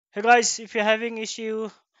Hey guys, if you're having issue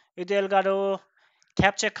with the Elgato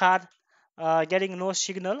capture card getting no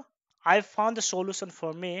signal, I found the solution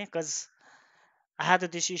for me because I had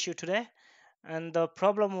this issue today. And the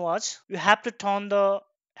problem was you have to turn the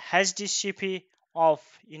HDCP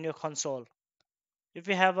off in your console. If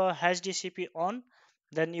you have a HDCP on,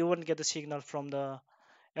 then you won't get the signal from the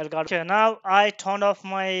Elgato. Okay, now I turned off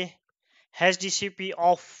my HDCP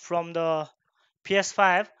off from the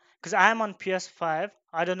PS5 because I'm on PS5.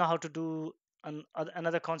 I don't know how to do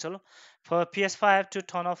another console. For PS5 to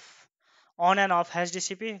turn off on and off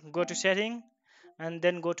HDCP, go to setting and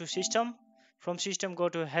then go to system. From system, go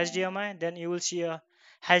to HDMI. Then you will see a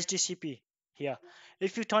HDCP here.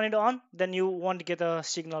 If you turn it on, then you won't get a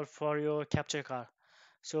signal for your capture card.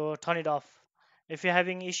 So turn it off. If you're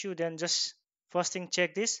having issue, then just first thing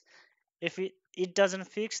check this. If it doesn't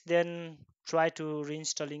fix, then try to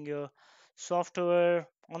reinstalling your software,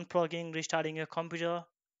 unplugging, restarting your computer.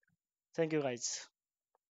 Thank you guys.